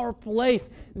in our place.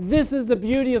 This is the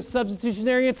beauty of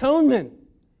substitutionary atonement.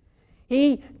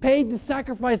 He paid the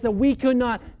sacrifice that we could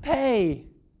not pay.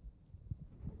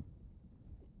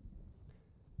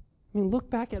 I mean,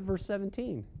 look back at verse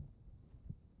 17.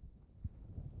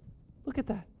 Look at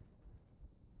that.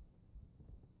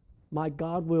 My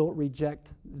God will reject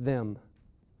them.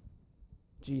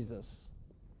 Jesus.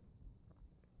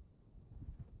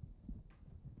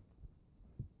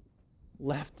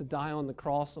 Left to die on the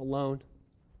cross alone.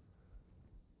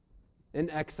 In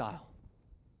exile.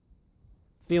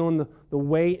 Feeling the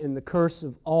weight and the curse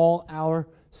of all our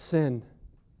sin.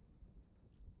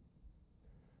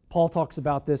 Paul talks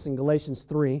about this in Galatians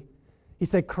 3. He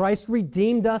said, Christ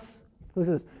redeemed us. Look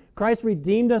at this. Christ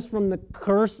redeemed us from the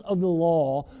curse of the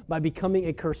law by becoming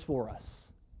a curse for us.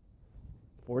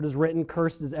 For it is written,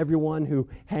 cursed is everyone who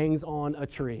hangs on a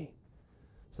tree.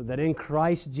 So that in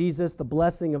Christ Jesus the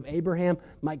blessing of Abraham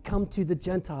might come to the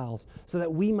Gentiles, so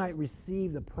that we might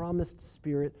receive the promised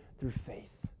Spirit through faith.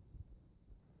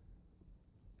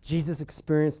 Jesus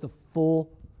experienced the full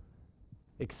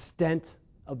extent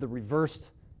of the reversed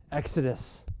Exodus.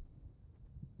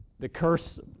 The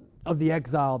curse of the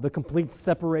exile, the complete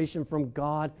separation from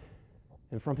God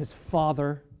and from His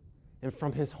Father and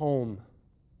from His home.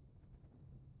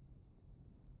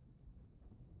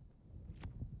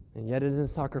 And yet in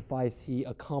His sacrifice, He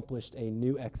accomplished a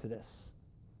new Exodus.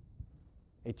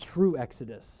 A true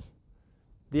Exodus.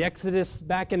 The Exodus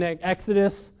back in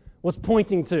Exodus was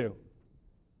pointing to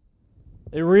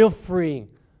a real freeing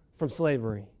from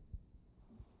slavery.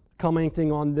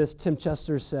 Commenting on this, Tim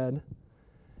Chester said,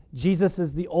 Jesus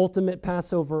is the ultimate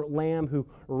Passover lamb who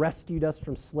rescued us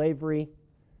from slavery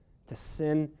to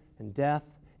sin and death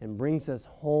and brings us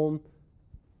home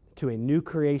to a new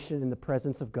creation in the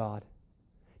presence of God.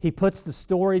 He puts the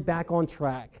story back on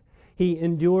track. He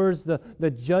endures the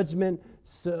judgment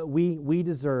we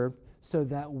deserve so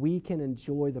that we can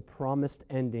enjoy the promised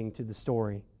ending to the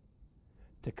story,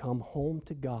 to come home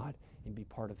to God and be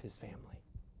part of His family.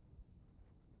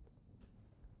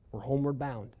 We're homeward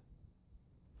bound.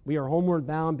 We are homeward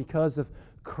bound because of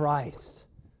Christ.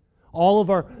 All of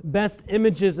our best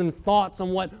images and thoughts on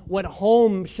what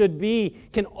home should be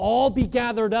can all be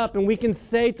gathered up, and we can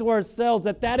say to ourselves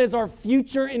that is our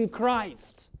future in Christ.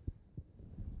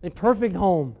 A perfect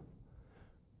home.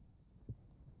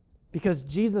 Because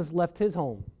Jesus left His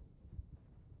home.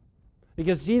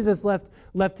 Because Jesus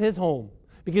left His home.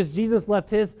 Because Jesus left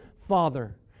His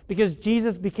Father. Because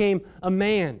Jesus became a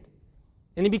man.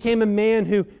 And He became a man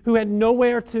who had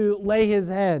nowhere to lay His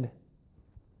head.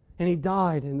 And He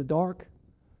died in the dark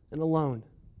and alone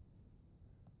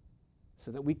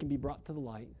so that we can be brought to the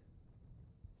light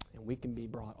and we can be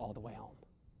brought all the way home.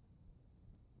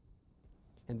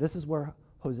 And this is where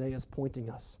Hosea is pointing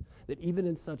us, that even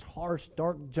in such harsh,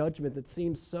 dark judgment that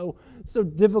seems so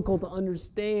difficult to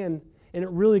understand, and it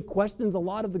really questions a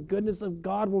lot of the goodness of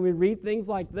God when we read things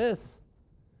like this.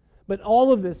 But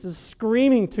all of this is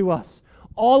screaming to us.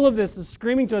 All of this is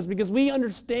screaming to us because we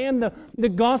understand the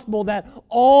gospel that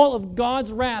all of God's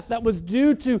wrath that was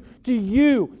due to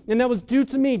you and that was due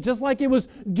to me, just like it was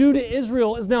due to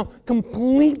Israel, is now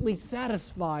completely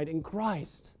satisfied in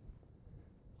Christ.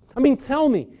 I mean, tell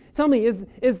me,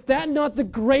 is that not the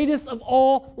greatest of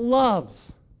all loves?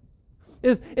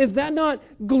 Is that not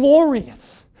glorious?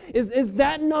 Is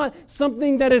that not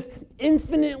something that is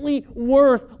infinitely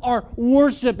worth our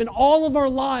worship and all of our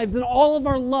lives and all of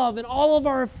our love and all of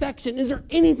our affection? Is there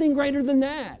anything greater than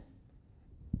that?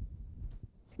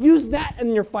 Use that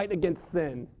in your fight against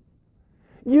sin.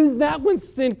 Use that when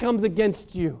sin comes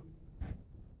against you.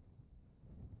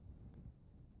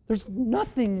 There's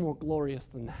nothing more glorious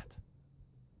than that.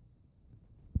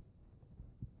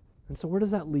 And so where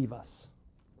does that leave us?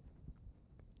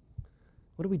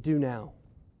 What do we do now?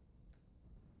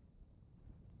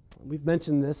 We've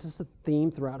mentioned this as a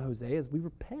theme throughout Hosea, is we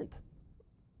repent.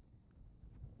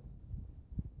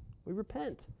 We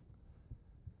repent.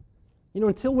 You know,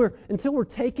 until we're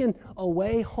taken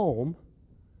away home,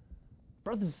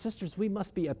 brothers and sisters, we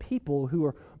must be a people who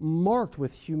are marked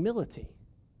with humility.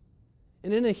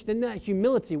 And in that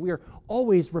humility, we are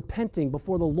always repenting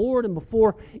before the Lord and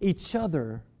before each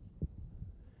other.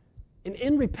 And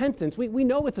in repentance, we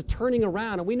know it's a turning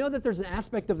around, and we know that there's an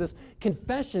aspect of this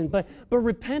confession, but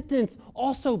repentance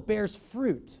also bears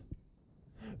fruit.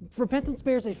 Repentance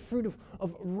bears a fruit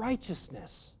of righteousness,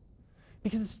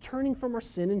 because it's turning from our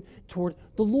sin and toward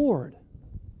the Lord.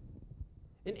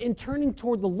 And in turning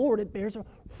toward the Lord, it bears a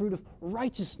fruit of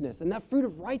righteousness, and that fruit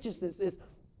of righteousness is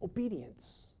obedience.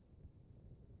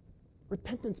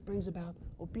 Repentance brings about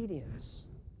obedience.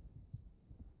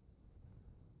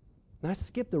 Now, I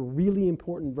skipped a really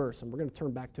important verse, and we're going to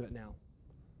turn back to it now.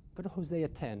 Go to Hosea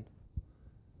 10 and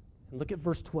look at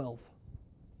verse 12.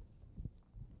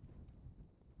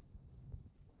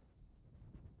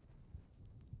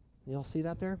 You all see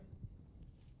that there?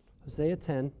 Hosea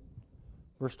 10,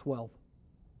 verse 12.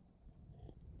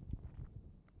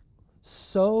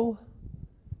 Sow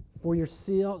for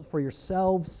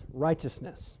yourselves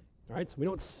righteousness. All right, so we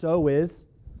know what sow is.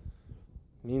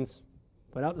 It means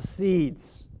put out the seeds.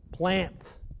 Plant,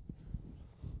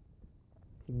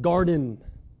 garden,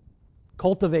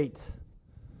 cultivate,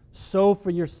 sow for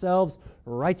yourselves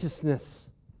righteousness.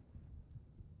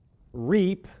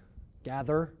 Reap,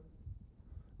 gather,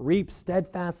 reap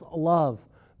steadfast love.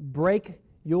 Break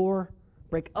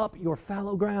up your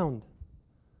fallow ground.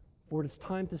 For it is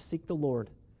time to seek the Lord,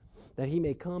 that He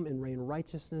may come and rain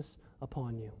righteousness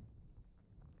upon you.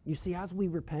 You see, as we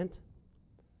repent,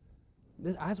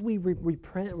 as we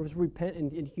repent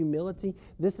in humility,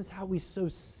 this is how we sow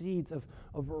seeds of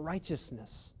righteousness.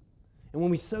 And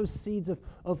when we sow seeds of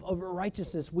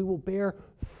righteousness, we will bear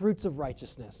fruits of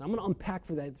righteousness. I'm going to unpack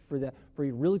for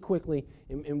you really quickly,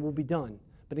 and we'll be done.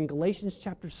 But in Galatians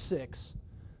chapter 6,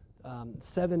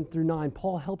 7 through 9,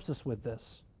 Paul helps us with this.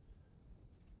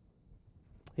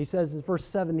 He says in verse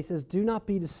 7, he says, "Do not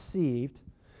be deceived.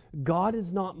 God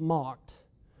is not mocked.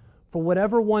 For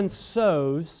whatever one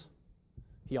sows,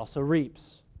 he also reaps.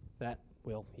 That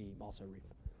will he also reap.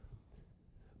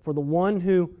 For the one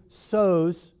who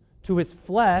sows to his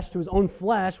flesh, to his own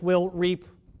flesh, will reap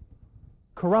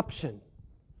corruption.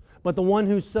 But the one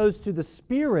who sows to the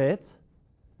Spirit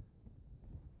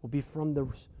will be from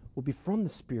the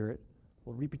Spirit,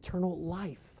 will reap eternal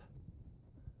life,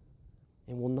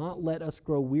 and will not let us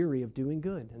grow weary of doing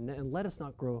good. And let us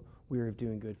not grow weary of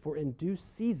doing good. For in due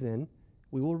season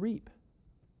we will reap,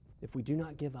 if we do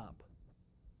not give up.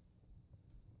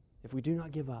 If we do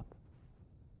not give up.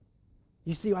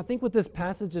 You see, I think what this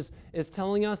passage is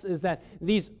telling us is that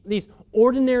these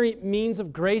ordinary means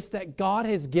of grace that God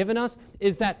has given us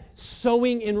is that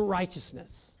sowing in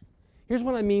righteousness. Here's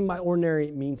what I mean by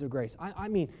ordinary means of grace. I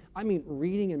mean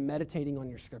reading and meditating on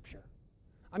your Scripture.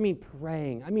 I mean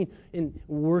praying. I mean in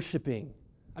worshiping.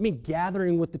 I mean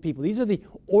gathering with the people. These are the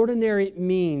ordinary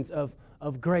means of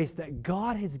grace that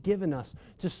God has given us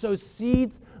to sow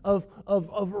seeds of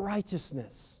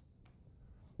righteousness.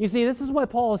 You see, this is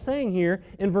what Paul is saying here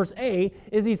in verse 8,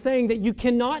 is he's saying that you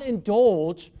cannot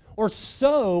indulge or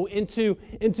sow into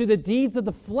the deeds of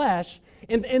the flesh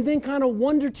and then kind of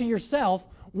wonder to yourself,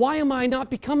 why am I not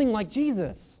becoming like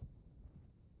Jesus?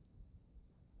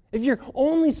 If you're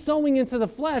only sowing into the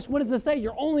flesh, what does it say?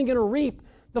 You're only going to reap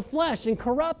the flesh and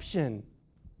corruption.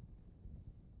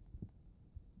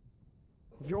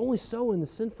 If you're only sowing the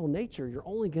sinful nature, you're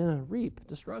only going to reap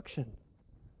destruction.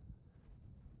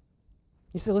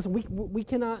 You say, listen, we need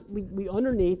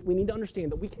to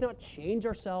understand that we cannot change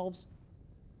ourselves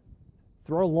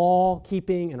through our law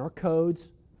keeping and our codes.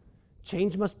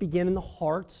 Change must begin in the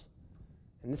heart.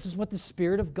 And this is what the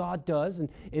Spirit of God does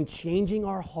in changing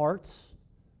our hearts.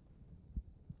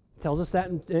 It tells us that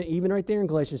even right there in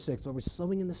Galatians 6, where we're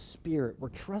sowing in the Spirit. We're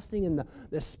trusting in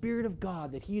the Spirit of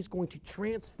God that He is going to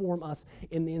transform us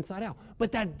in the inside out.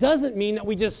 But that doesn't mean that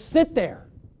we just sit there.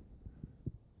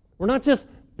 We're not just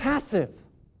passive.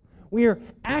 We are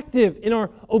active in our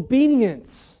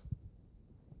obedience.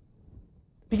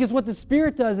 Because what the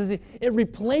Spirit does is it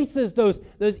replaces those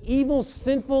evil,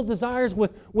 sinful desires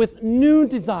with new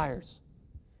desires.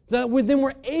 So that then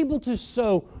we're able to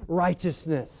sow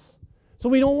righteousness. So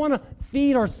we don't want to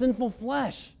feed our sinful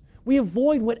flesh. We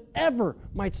avoid whatever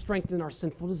might strengthen our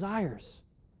sinful desires.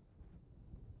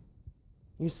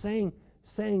 You saying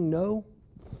no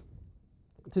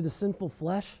to the sinful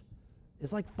flesh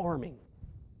is like farming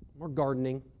or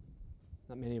gardening.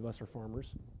 Not many of us are farmers.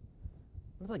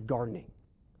 It's like gardening.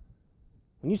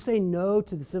 When you say no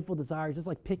to the sinful desires, it's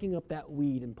like picking up that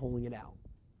weed and pulling it out.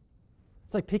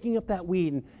 It's like picking up that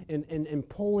weed and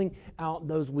pulling out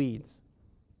those weeds.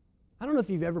 I don't know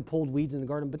if you've ever pulled weeds in the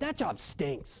garden, but that job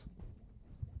stinks.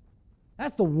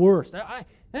 That's the worst.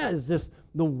 That is just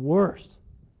the worst.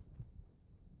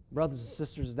 Brothers and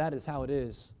sisters, that is how it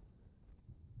is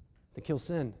to kill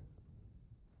sin.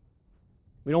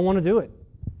 We don't want to do it.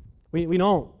 We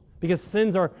don't. Because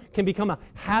sins can become a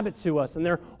habit to us, and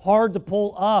they're hard to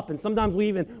pull up. And sometimes we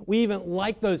even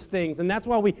like those things. And that's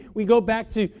why we go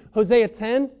back to Hosea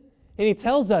 10, and he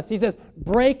tells us, he says,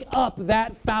 break up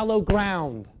that fallow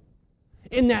ground.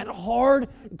 In that hard,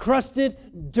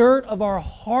 crusted dirt of our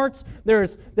hearts, there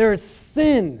is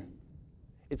sin.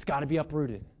 It's got to be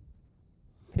uprooted.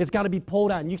 It's got to be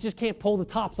pulled out. And you just can't pull the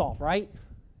tops off, right?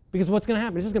 Because what's going to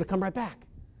happen? It's just going to come right back.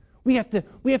 We have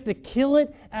to kill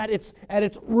it at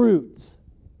its roots.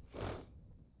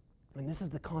 And this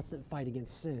is the constant fight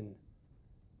against sin.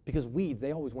 Because weeds,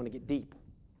 they always want to get deep.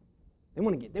 They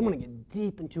want to get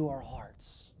deep into our hearts.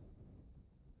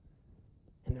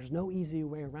 And there's no easy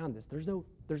way around this.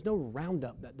 There's no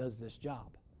Roundup that does this job.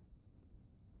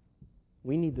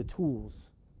 We need the tools,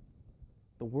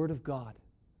 the Word of God,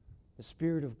 the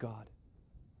Spirit of God,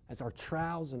 as our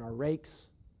trowels and our rakes,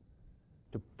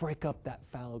 to break up that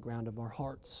fallow ground of our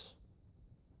hearts.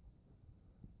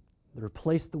 To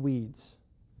replace the weeds.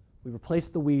 We replace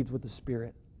the weeds with the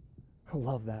Spirit. I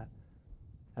love that.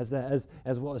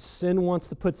 As well as sin wants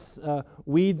to put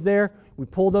weeds there, we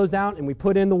pull those out and we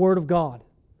put in the Word of God.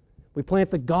 We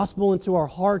plant the gospel into our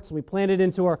hearts, and we plant it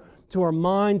into our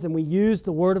minds, and we use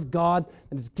the Word of God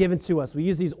that is given to us. We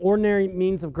use these ordinary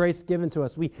means of grace given to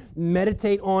us. We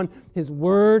meditate on His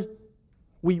Word.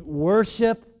 We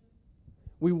worship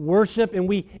and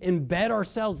we embed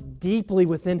ourselves deeply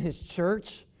within His church,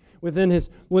 within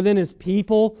His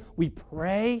people. We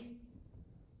pray.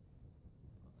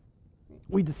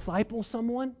 We disciple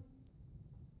someone.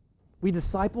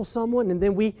 And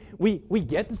then we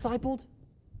get discipled.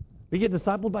 We get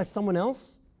discipled by someone else.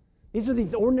 These are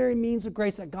these ordinary means of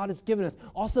grace that God has given us.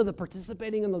 Also, the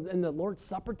participating in the Lord's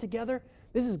Supper together.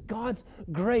 This is God's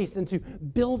grace, and to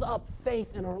build up faith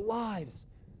in our lives,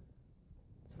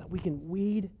 that we can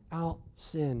weed out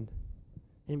sin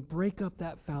and break up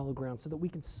that fallow ground so that we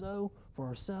can sow for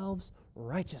ourselves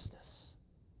righteousness.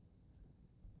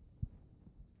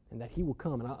 And that He will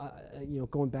come.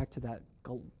 And going back to that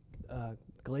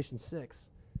Galatians 6,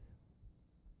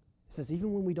 it says,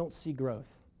 even when we don't see growth,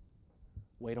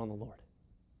 wait on the Lord.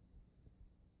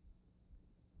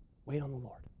 Wait on the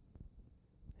Lord.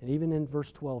 And even in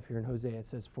verse 12 here in Hosea, it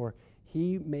says, for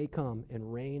He may come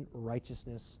and rain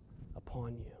righteousness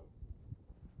upon you.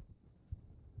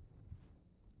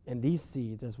 And these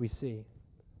seeds, as we see,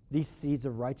 these seeds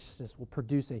of righteousness will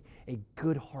produce a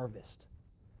good harvest,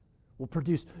 will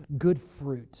produce good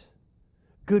fruit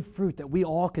that we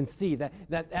all can see, that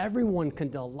everyone can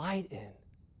delight in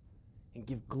and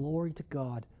give glory to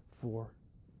God for.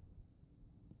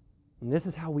 And this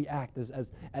is how we act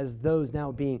as those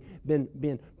now been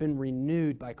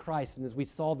renewed by Christ. And as we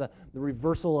saw the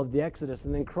reversal of the Exodus,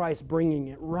 and then Christ bringing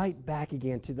it right back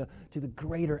again to the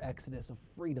greater Exodus of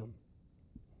freedom.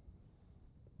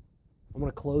 I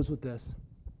want to close with this.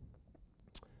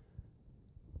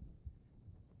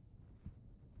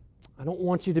 I don't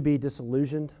want you to be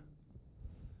disillusioned.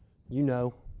 You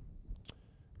know,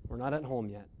 we're not at home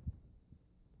yet.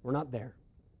 We're not there.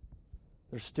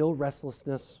 There's still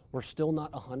restlessness. We're still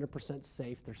not 100%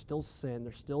 safe. There's still sin.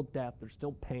 There's still death. There's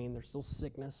still pain. There's still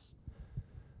sickness.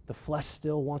 The flesh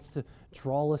still wants to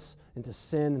draw us into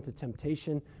sin, into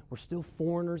temptation. We're still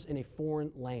foreigners in a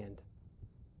foreign land.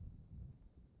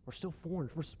 We're still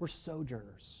foreigners. We're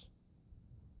sojourners.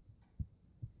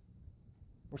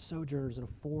 We're sojourners in a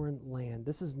foreign land.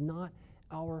 This is not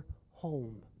our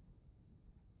home.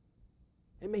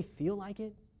 It may feel like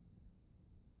it.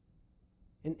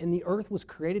 And the earth was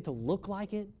created to look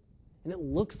like it, and it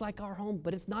looks like our home,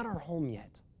 but it's not our home yet.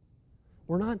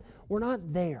 We're not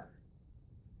there.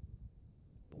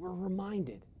 But we're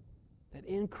reminded that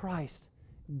in Christ,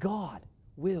 God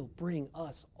will bring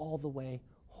us all the way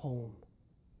home.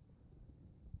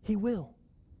 He will.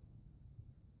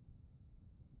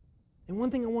 And one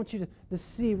thing I want you to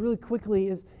see really quickly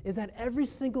is that every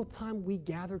single time we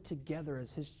gather together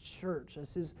as His church,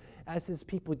 as His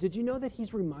people, did you know that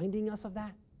He's reminding us of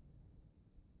that?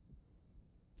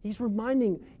 He's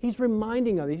reminding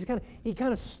us. He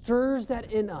kind of stirs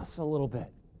that in us a little bit.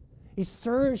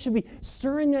 Should be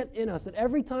stirring that in us, that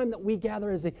every time that we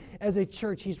gather as a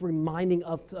church, He's reminding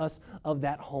us of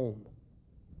that home.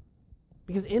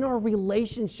 Because in our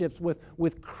relationships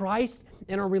with Christ,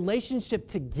 in our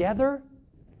relationship together,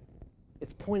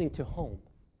 it's pointing to home.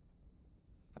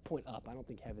 I point up. I don't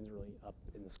think heaven's really up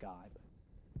in the sky,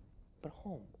 but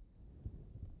home.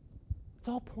 It's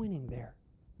all pointing there.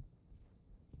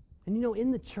 And you know,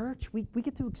 in the church, we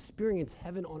get to experience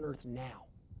heaven on earth now.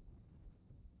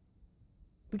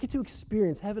 We get to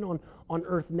experience heaven on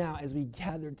earth now as we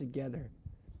gather together.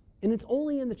 And it's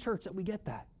only in the church that we get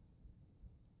that.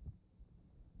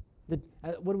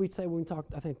 What did we say when we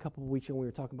talked, I think a couple of weeks ago when we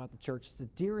were talking about the church? It's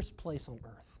the dearest place on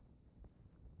earth.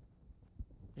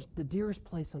 It's the dearest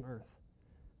place on earth.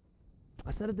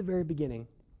 I said at the very beginning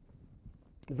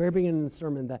of the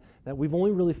sermon, that we've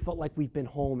only really felt like we've been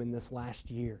home in this last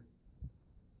year.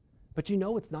 But you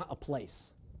know, it's not a place.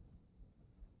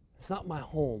 It's not my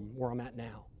home where I'm at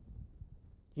now.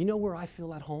 You know where I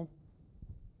feel at home?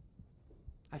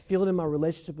 I feel it in my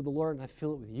relationship with the Lord, and I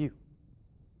feel it with you.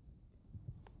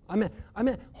 I'm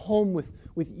at home with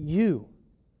you.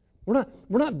 We're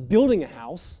not building a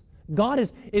house. God is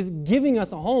giving us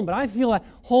a home, but I feel at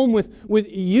home with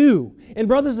you. And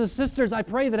brothers and sisters, I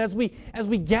pray that as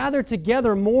we gather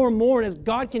together more and more, and as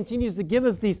God continues to give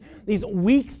us these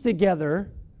weeks together,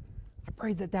 I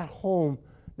pray that home,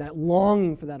 that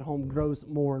longing for that home grows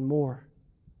more and more.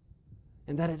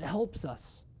 And that it helps us.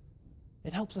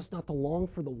 It helps us not to long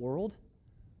for the world.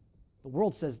 The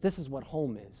world says this is what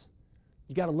home is.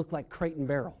 You got to look like Crate and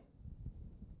Barrel.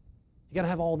 You got to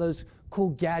have all those cool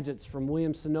gadgets from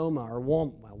Williams-Sonoma or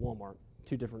Walmart,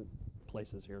 two different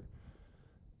places here.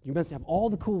 You must have all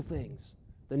the cool things,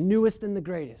 the newest and the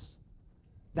greatest.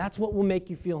 That's what will make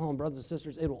you feel home, brothers and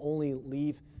sisters. It will only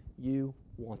leave you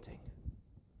wanting.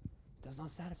 It does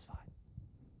not satisfy.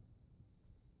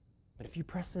 But if you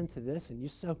press into this and you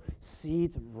sow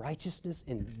seeds of righteousness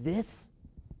in this,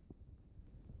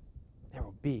 there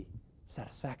will be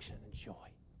satisfaction and joy.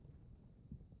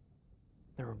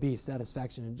 There will be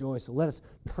satisfaction and joy. So let us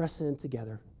press in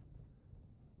together.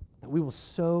 That we will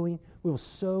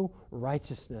sow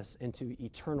righteousness into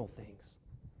eternal things,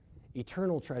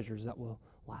 eternal treasures that will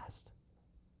last.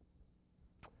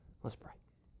 Let's pray.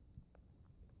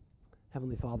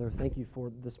 Heavenly Father, thank you for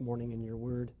this morning and your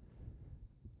word.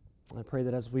 I pray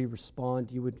that as we respond,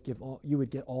 you would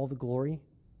get all the glory.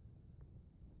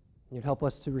 You'd help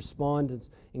us to respond as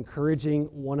encouraging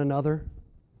one another.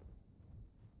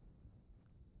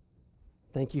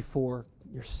 Thank you for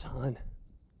your Son.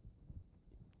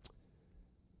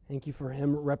 Thank you for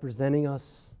Him representing us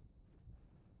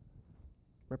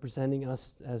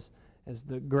as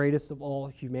the greatest of all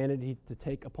humanity to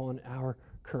take upon our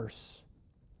curse,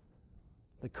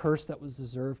 the curse that was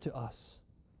deserved to us,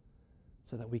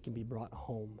 so that we can be brought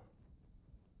home.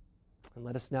 And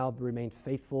let us now remain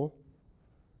faithful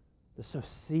to sow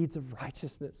seeds of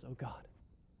righteousness, oh God,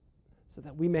 so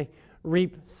that we may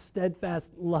reap steadfast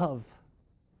love.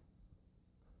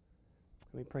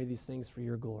 We pray these things for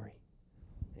your glory.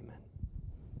 Amen.